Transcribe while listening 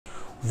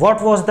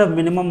What was the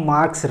minimum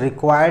marks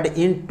required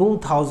in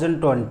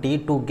 2020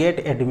 to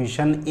get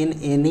admission in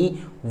any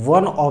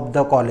one of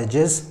the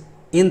colleges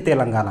in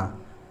Telangana?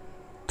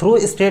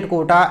 Through state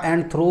quota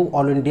and through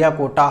all India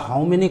quota,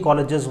 how many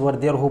colleges were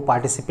there who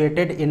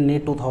participated in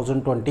NEET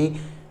 2020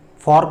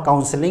 for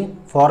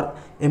counseling for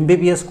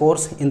MBBS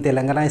course in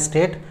Telangana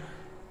state?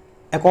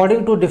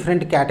 According to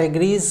different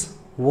categories,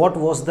 what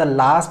was the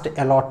last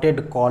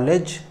allotted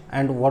college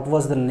and what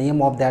was the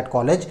name of that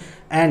college,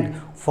 and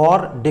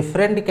for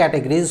different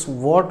categories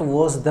what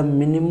was the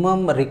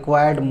minimum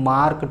required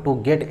mark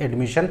to get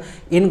admission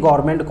in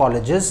government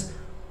colleges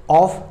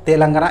of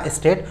Telangana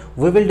state.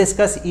 We will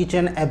discuss each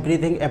and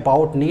everything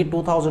about NEET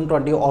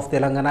 2020 of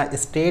Telangana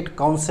state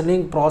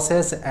counseling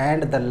process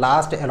and the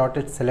last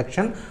allotted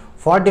selection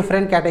for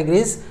different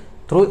categories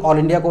through all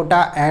India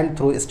quota and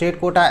through state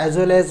quota, as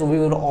well as we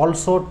will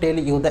also tell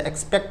you the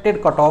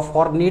expected cutoff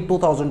for NEET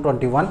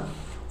 2021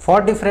 for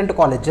different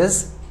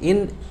colleges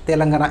in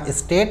Telangana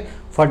state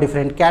for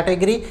different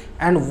category,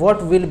 and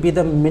what will be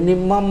the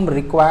minimum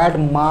required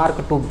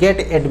mark to get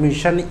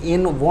admission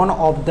in one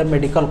of the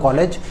medical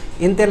college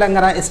in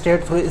Telangana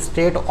state through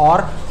state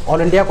or all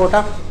India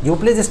quota. You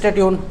please stay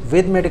tuned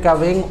with Medica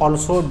Wing.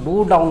 Also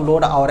do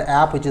download our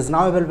app which is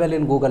now available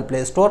in Google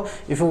Play Store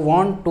if you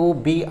want to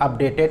be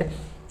updated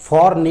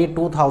for NEET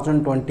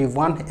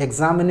 2021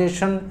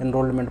 examination,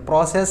 enrollment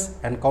process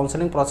and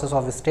counseling process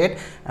of state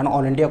and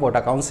all India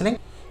quota counseling.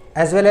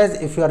 As well as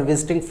if you are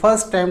visiting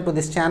first time to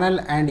this channel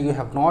and you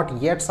have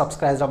not yet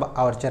subscribed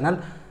our channel,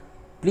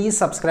 please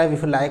subscribe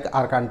if you like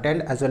our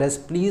content, as well as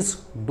please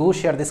do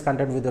share this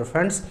content with your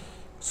friends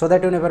so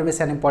that you never miss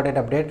an important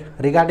update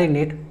regarding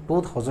NEET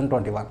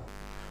 2021.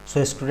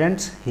 So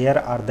students,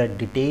 here are the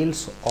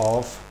details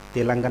of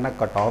Telangana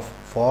cutoff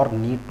for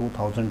NEET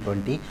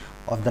 2020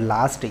 of the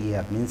last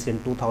year, means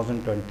in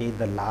 2020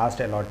 the last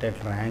allotted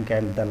rank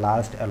and the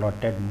last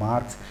allotted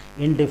marks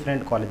in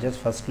different colleges.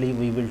 Firstly,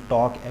 we will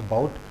talk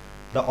about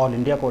the all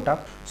India quota.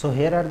 So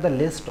here are the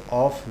list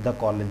of the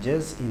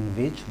colleges in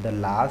which the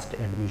last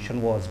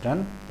admission was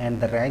done,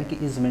 and the rank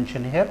is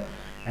mentioned here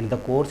and the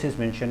course is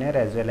mentioned here,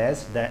 as well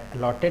as the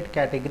allotted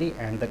category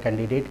and the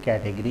candidate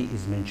category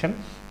is mentioned.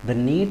 The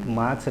NEET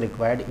marks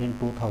required in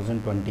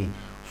 2020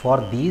 for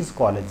these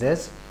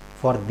colleges,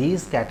 for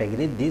these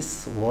category,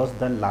 this was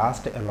the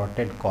last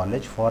allotted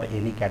college for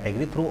any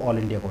category through all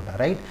India quota,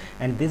 right?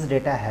 And this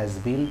data has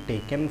been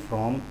taken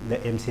from the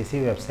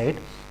MCC website.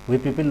 We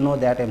people know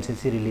that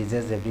MCC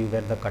releases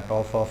everywhere the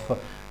cutoff of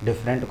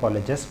different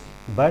colleges,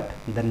 but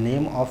the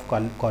name of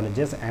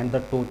colleges and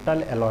the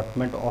total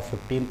allotment of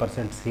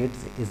 15%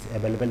 seats is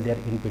available there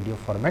in PDF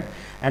format,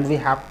 and we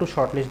have to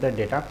shortlist the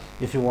data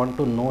if you want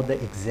to know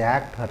the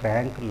exact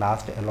rank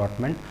last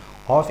allotment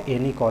of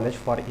any college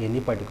for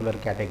any particular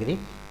category,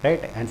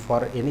 right? And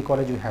for any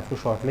college you have to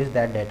shortlist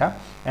that data,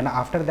 and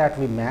after that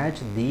we match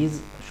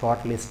these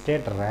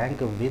shortlisted rank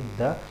with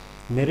the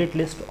merit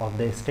list of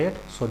the state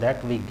so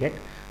that we get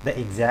the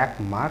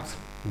exact marks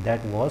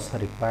that was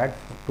required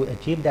to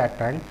achieve that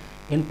rank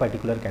in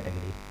particular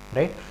category,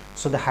 right?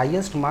 So the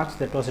highest marks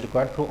that was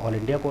required through all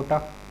India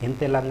quota in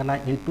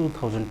Telangana in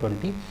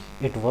 2020,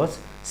 it was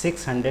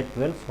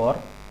 612 for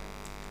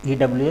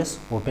EWS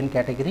open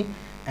category,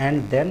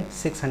 and then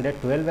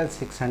 612 and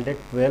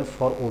 612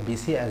 for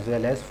OBC as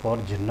well as for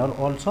general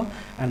also,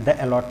 and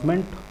the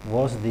allotment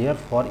was there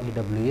for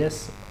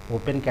EWS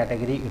open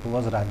category. It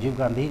was Rajiv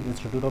Gandhi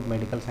Institute of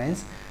Medical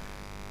Science,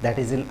 that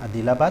is in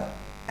Adilabad,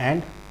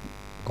 and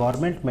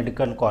Government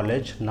Medical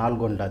College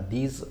Nalgonda.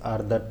 These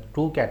are the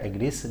two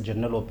categories,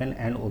 general open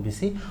and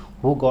OBC,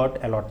 who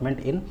got allotment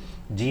in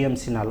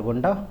GMC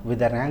Nalgonda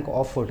with a rank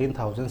of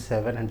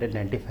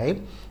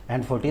 14,795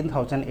 and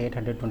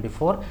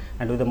 14,824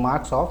 and with the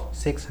marks of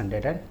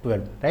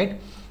 612,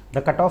 right?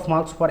 The cutoff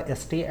marks for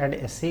ST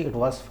and SC, it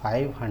was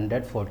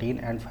 514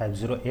 and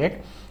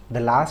 508. The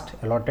last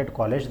allotted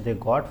college they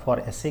got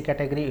for SC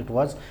category, it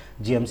was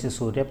GMC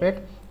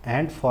Suryapet,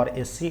 and for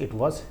SC it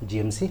was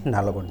GMC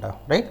Nalgonda,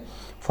 right?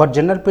 For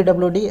general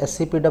PWD,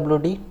 SC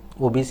PWD,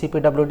 OBC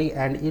PWD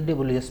and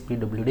EWS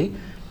PWD,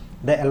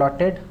 the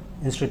allotted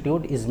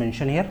institute is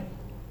mentioned here,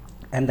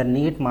 and the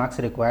NEET marks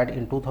required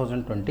in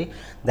 2020,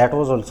 that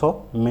was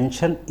also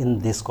mentioned in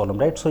this column,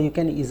 right? So you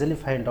can easily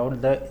find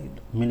out the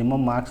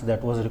minimum marks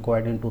that was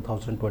required in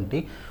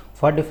 2020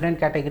 for different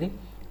category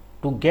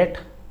to get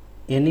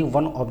any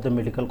one of the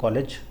medical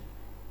college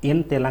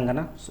in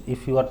Telangana. So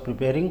if you are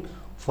preparing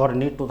for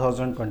NEET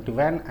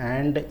 2021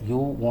 and you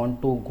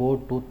want to go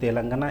to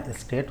Telangana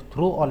state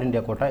through all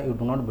India quota, you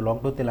do not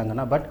belong to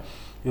Telangana but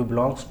you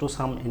belongs to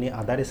some any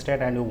other state,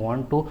 and you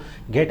want to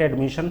get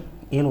admission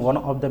in one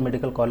of the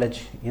medical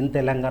college in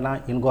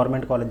Telangana in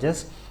government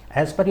colleges,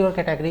 as per your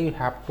category you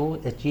have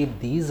to achieve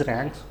these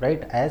ranks,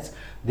 right? As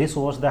this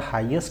was the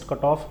highest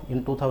cutoff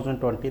in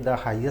 2020, the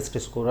highest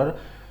scorer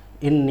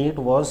in NEET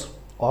was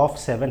of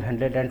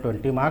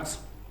 720 marks,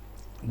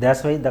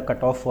 That's why the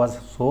cutoff was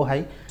so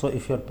high. So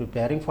if you are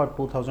preparing for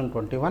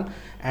 2021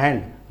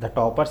 and the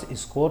toppers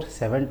score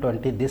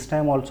 720 this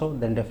time also,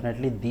 then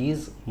definitely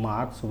these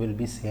marks will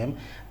be same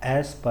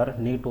as per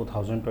NEET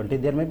 2020.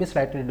 There may be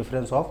slightly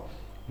difference of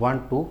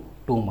 1 to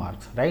 2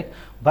 marks, right?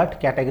 But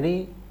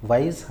category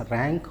wise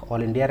rank,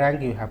 all India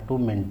rank, you have to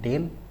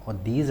maintain or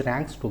these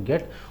ranks to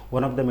get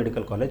one of the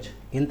medical college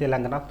in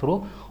Telangana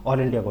through all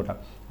India quota.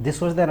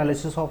 This was the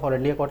analysis of all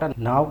India quota.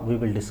 Now we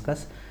will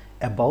discuss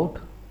about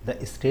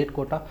the state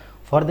quota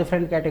for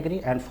different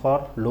category and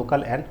for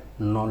local and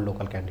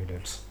non-local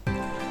candidates.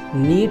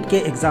 NEET के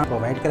exam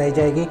provide कराई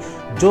जाएगी,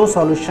 जो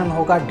solution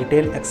होगा,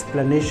 detail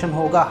explanation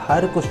होगा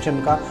हर question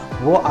का,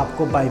 वो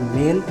आपको bye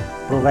mail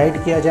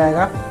provide किया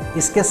जाएगा।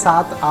 इसके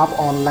साथ आप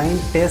ऑनलाइन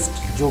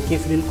टेस्ट जो कि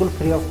बिल्कुल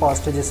फ्री ऑफ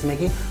कॉस्ट है, जिसमें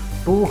कि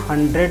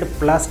 200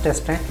 प्लस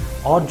टेस्ट हैं,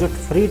 और जो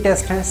फ्री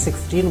टेस्ट हैं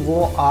 16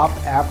 वो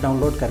आप ऐप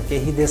डाउनलोड करके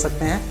ही दे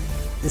सकते हैं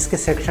इसके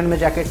सेक्शन में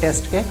जाके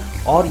टेस्ट के,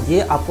 और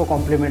ये आपको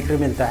कॉम्प्लीमेंट्री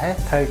मिलता है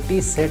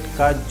 30 सेट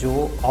का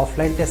जो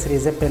ऑफलाइन टेस्ट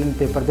सीरीज है पेन एंड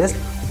पेपर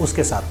बेस्ड,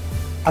 उसके साथ।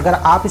 अगर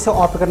आप इसे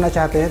ऑप्ट करना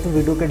चाहते हैं तो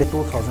वीडियो के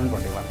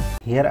 2021।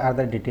 Here are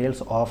the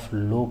details of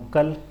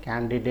local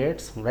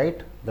candidates,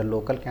 right? The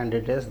local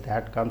candidates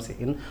that comes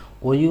in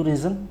OU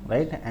region,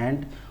 right?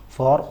 And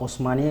for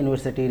Osmania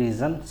University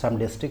region, some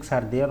districts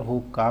are there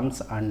who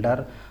comes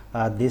under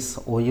this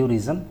OU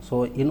region.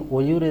 So in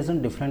OU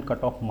region, different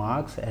cutoff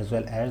marks as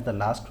well as the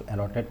last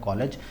allotted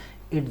college,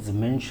 it's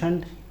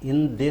mentioned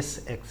in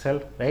this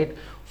Excel, right?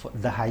 For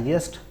the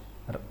highest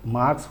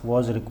marks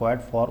was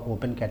required for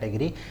open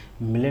category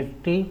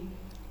military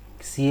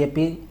CAP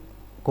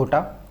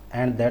quota,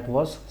 and that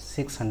was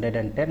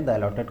 610. The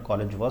allotted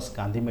college was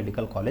Gandhi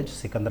Medical College,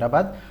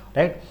 Secunderabad,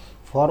 right?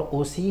 For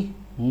OC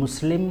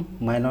Muslim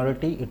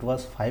minority it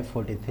was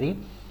 543,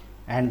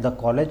 and the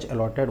college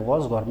allotted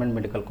was Government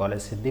Medical College,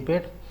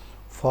 Siddipet.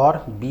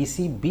 For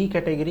BC B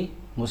category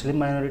Muslim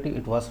minority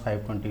it was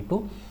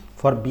 522.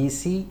 For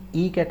BC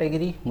E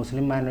category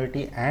Muslim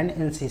minority and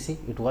NCC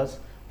it was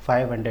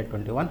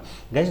 521.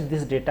 Guys,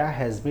 this data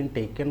has been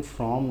taken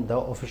from the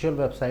official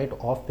website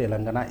of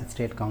Telangana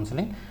State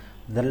Counseling.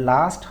 The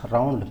last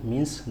round,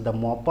 means the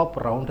mop-up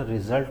round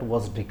result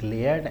was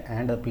declared,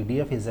 and a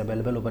PDF is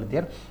available over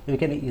there. You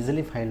can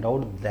easily find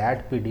out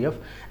that PDF,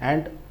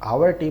 and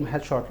our team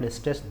has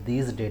shortlisted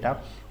these data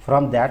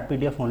from that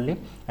PDF only,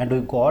 and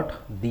we got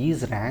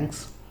these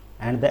ranks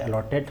and the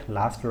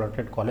last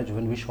allotted college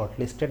when we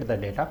shortlisted the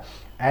data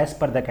as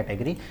per the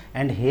category.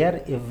 And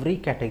here every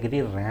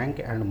category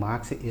rank and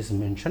marks is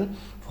mentioned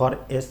for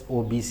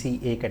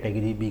SOBC A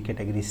category, B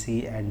category,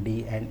 C and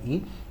D and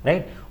E,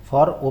 right?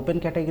 For open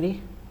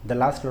category, the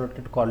last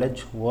allotted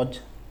college was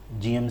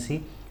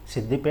GMC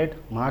Siddipet.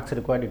 Marks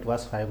required it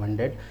was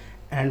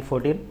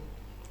 514.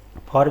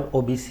 For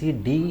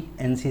OBC D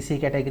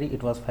NCC category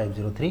it was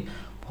 503.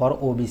 For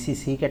OBC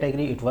C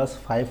category it was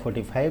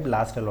 545.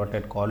 Last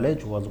allotted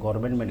college was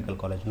Government Medical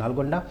College,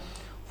 Nalgonda.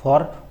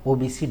 For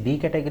OBC D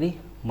category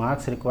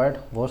marks required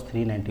was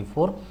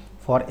 394.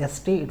 For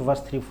ST it was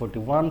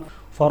 341.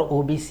 For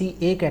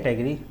OBC A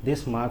category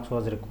this marks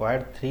was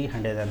required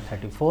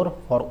 334.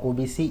 For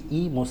OBC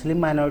E Muslim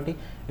minority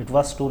it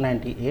was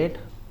 298.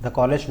 The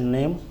college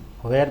name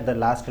where the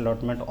last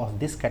allotment of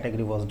this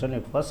category was done,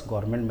 it was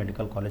Government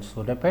Medical College,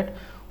 Surapet.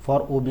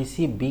 For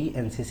OBC B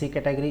NCC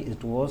category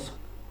it was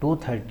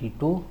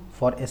 232.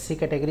 For SC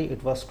category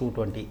it was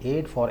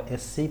 228. For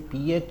SC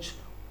PH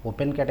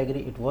open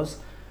category it was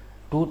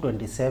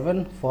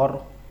 227.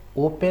 For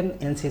open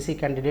NCC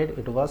candidate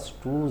it was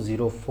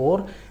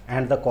 204,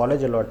 and the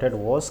college allotted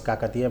was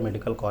Kakatiya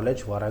Medical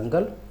College,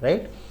 Warangal,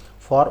 right?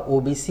 For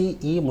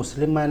OBC E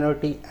Muslim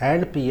minority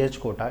and PH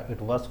quota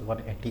it was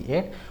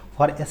 188.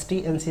 For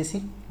ST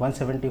NCC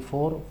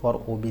 174. For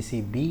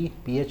OBC B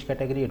PH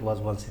category it was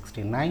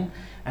 169,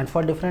 and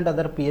for different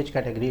other PH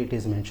category it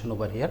is mentioned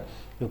over here.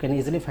 You can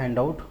easily find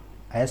out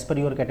as per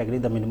your category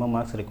the minimum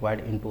marks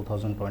required in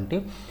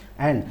 2020.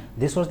 And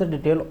this was the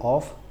detail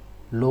of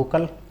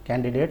local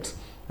candidates,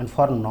 and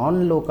for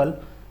non-local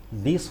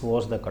this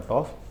was the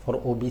cutoff. For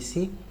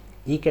OBC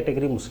E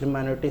category Muslim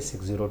minority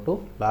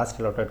 602, last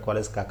allotted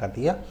college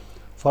Kakatiya.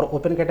 For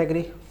open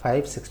category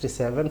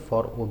 567.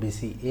 For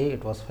OBC A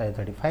it was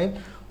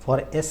 535.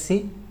 For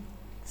SC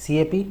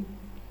CAP,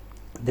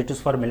 that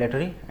is for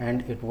military,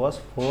 and it was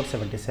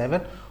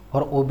 477.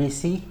 For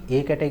OBC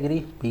A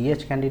category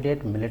PH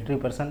candidate military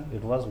person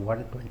it was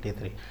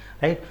 123,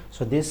 right?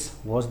 So this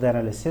was the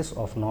analysis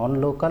of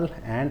non-local.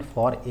 And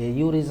for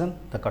AU region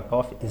the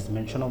cutoff is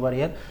mentioned over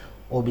here.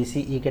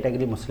 OBC E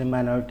category Muslim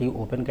minority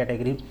open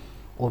category,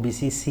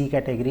 OBC C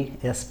category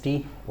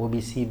ST,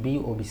 OBC B,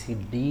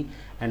 OBC D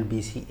and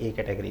BC A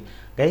category.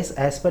 Guys,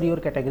 as per your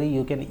category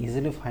you can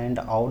easily find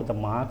out the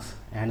marks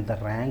and the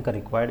rank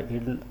required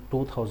in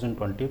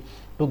 2020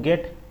 to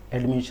get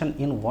admission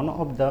in one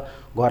of the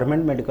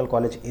Government Medical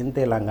College in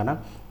Telangana,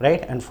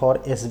 right? And for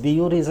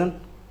SBU region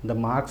the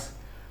marks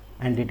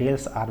and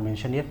details are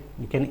mentioned here.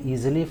 You can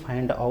easily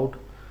find out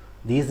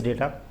these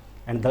data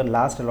and the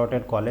last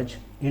allotted college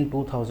in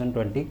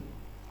 2020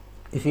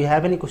 If you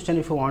have any question,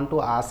 if you want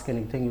to ask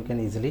anything, you can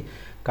easily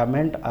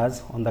comment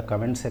us on the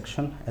comment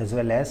section, as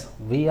well as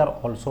we are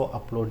also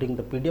uploading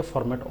the PDF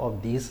format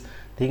of these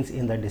things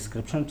in the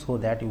description, so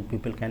that you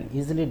people can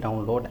easily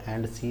download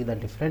and see the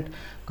different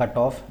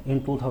cutoff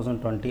in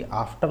 2020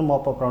 after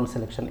mop-up round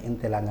selection in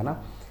Telangana.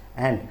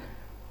 And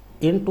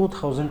in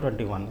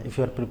 2021, if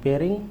you are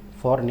preparing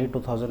for NEET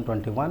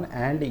 2021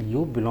 and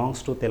you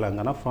belongs to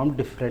Telangana from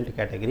different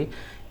category,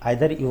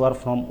 either you are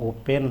from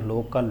open,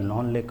 local,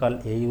 non-local,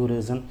 AU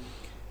region,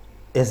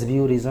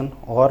 SBU region,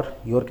 or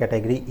your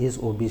category is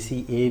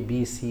OBC, A,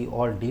 B, C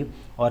or D,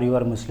 or you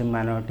are Muslim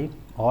minority,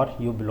 or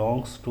you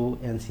belongs to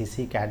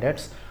NCC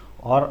cadets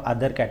or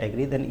other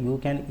category, then you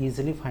can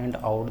easily find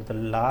out the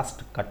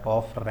last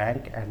cutoff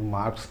rank and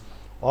marks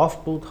of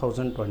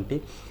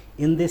 2020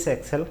 in this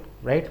Excel,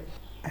 right?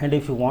 And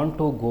if you want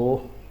to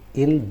go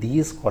in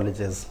these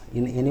colleges,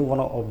 in any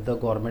one of the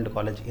government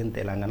college in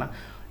Telangana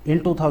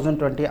in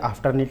 2020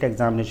 after NEET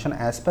examination,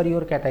 as per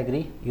your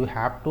category, you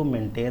have to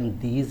maintain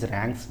these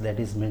ranks that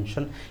is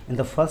mentioned in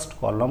the first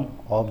column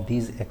of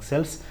these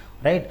Excels,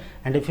 right?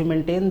 And if you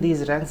maintain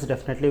these ranks,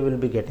 definitely will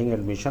be getting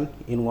admission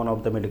in one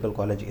of the medical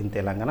college in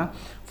Telangana.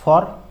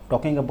 For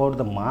talking about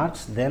the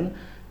marks, then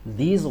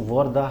these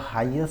were the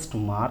highest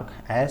mark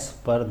as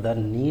per the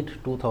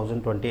NEET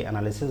 2020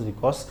 analysis,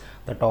 because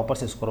the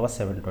toppers score was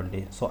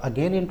 720. So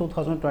again in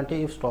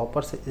 2020, if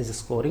toppers is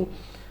scoring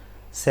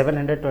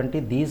 720,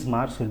 these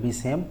marks will be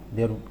same.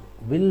 There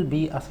will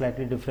be a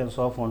slightly difference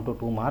of 1 to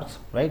 2 marks,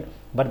 right?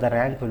 But the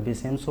rank will be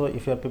same. So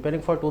if you are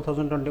preparing for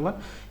 2021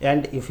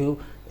 and if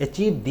you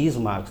achieve these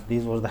marks,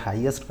 these was the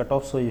highest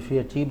cutoff, so if you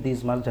achieve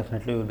these marks,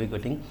 definitely you will be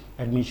getting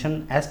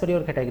admission as per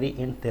your category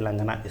in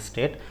Telangana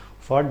state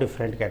for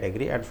different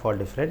category and for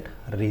different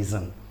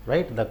reason,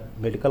 right? The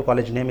medical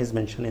college name is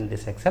mentioned in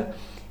this Excel.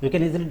 You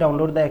can easily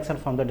download the Excel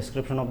from the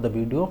description of the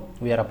video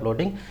we are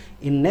uploading.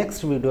 In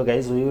next video,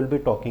 guys, we will be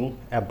talking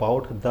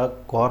about the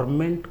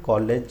government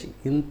college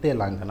in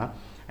Telangana,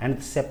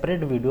 and separate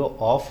video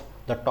of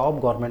the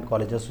top government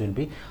colleges will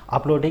be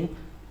uploading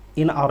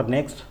in our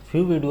next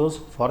few videos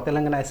for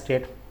Telangana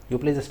state. You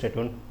please stay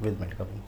tuned with Medica Wing.